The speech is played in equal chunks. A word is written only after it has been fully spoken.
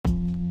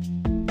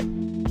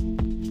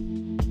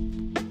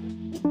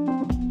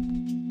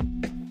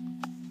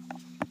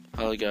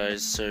Hello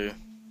guys, so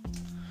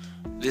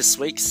this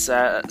week,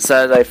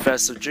 Saturday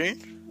 1st of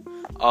June,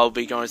 I'll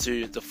be going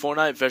through the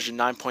Fortnite version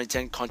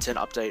 9.10 content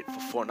update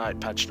for Fortnite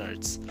patch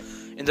notes.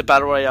 In the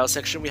Battle Royale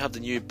section, we have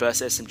the new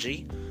Burst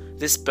SMG.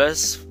 This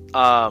burst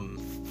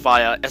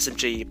via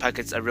SMG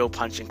packets a real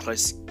punch in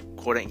close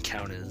quarter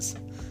encounters.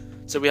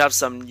 So we have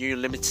some new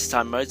limited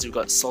time modes. We've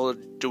got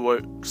solid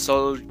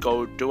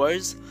gold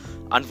duos,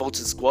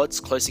 unvaulted squads,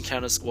 close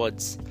encounter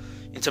squads.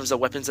 In terms of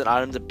weapons and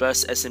items, the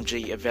Burst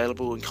SMG,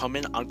 available in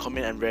common,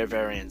 uncommon and rare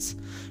variants,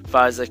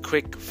 fires a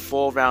quick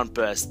 4-round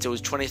burst, deals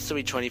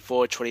 23,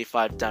 24,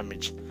 25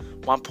 damage,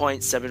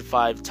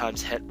 1.75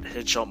 times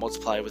headshot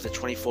multiplier with a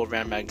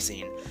 24-round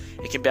magazine.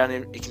 It can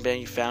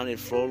be found in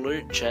floor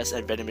loot, chests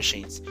and vending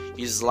machines.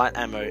 Uses light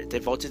ammo. They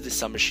vaulted this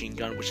submachine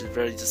gun, which is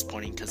very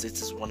disappointing because it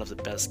is one of the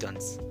best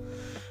guns.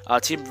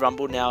 Team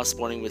Rumble now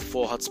spawning with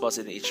 4 hotspots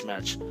in each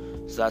match,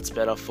 so that's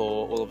better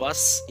for all of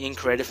us. In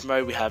creative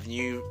mode, we have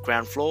new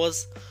ground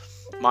floors,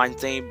 mine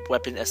theme,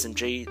 weapon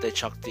SMG. They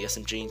chucked the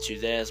SMG into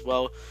there as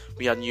well.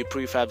 We have new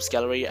prefabs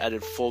gallery,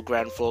 added 4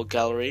 ground floor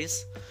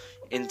galleries.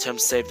 In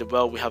terms of save the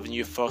world, we have a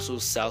new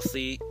fossils,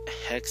 Southly,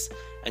 Hex,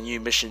 and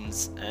new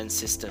missions and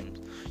system.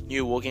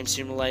 New wargame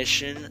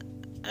simulation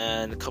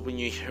and a couple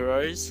new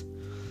heroes.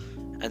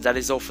 And that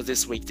is all for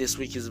this week. This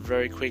week is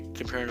very quick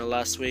comparing to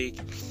last week.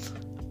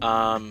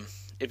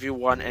 If you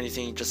want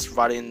anything, just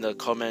write in the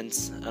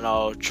comments and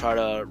I'll try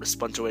to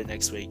respond to it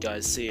next week,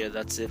 guys. See ya.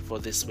 That's it for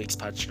this week's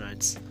patch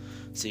notes.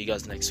 See you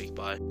guys next week.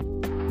 Bye.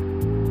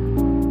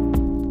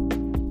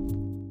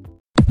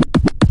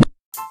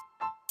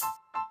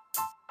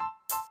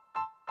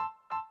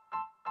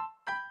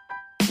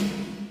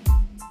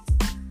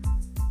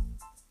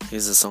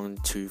 Here's a song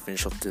to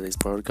finish off today's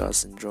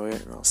podcast. Enjoy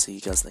it, and I'll see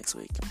you guys next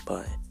week.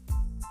 Bye.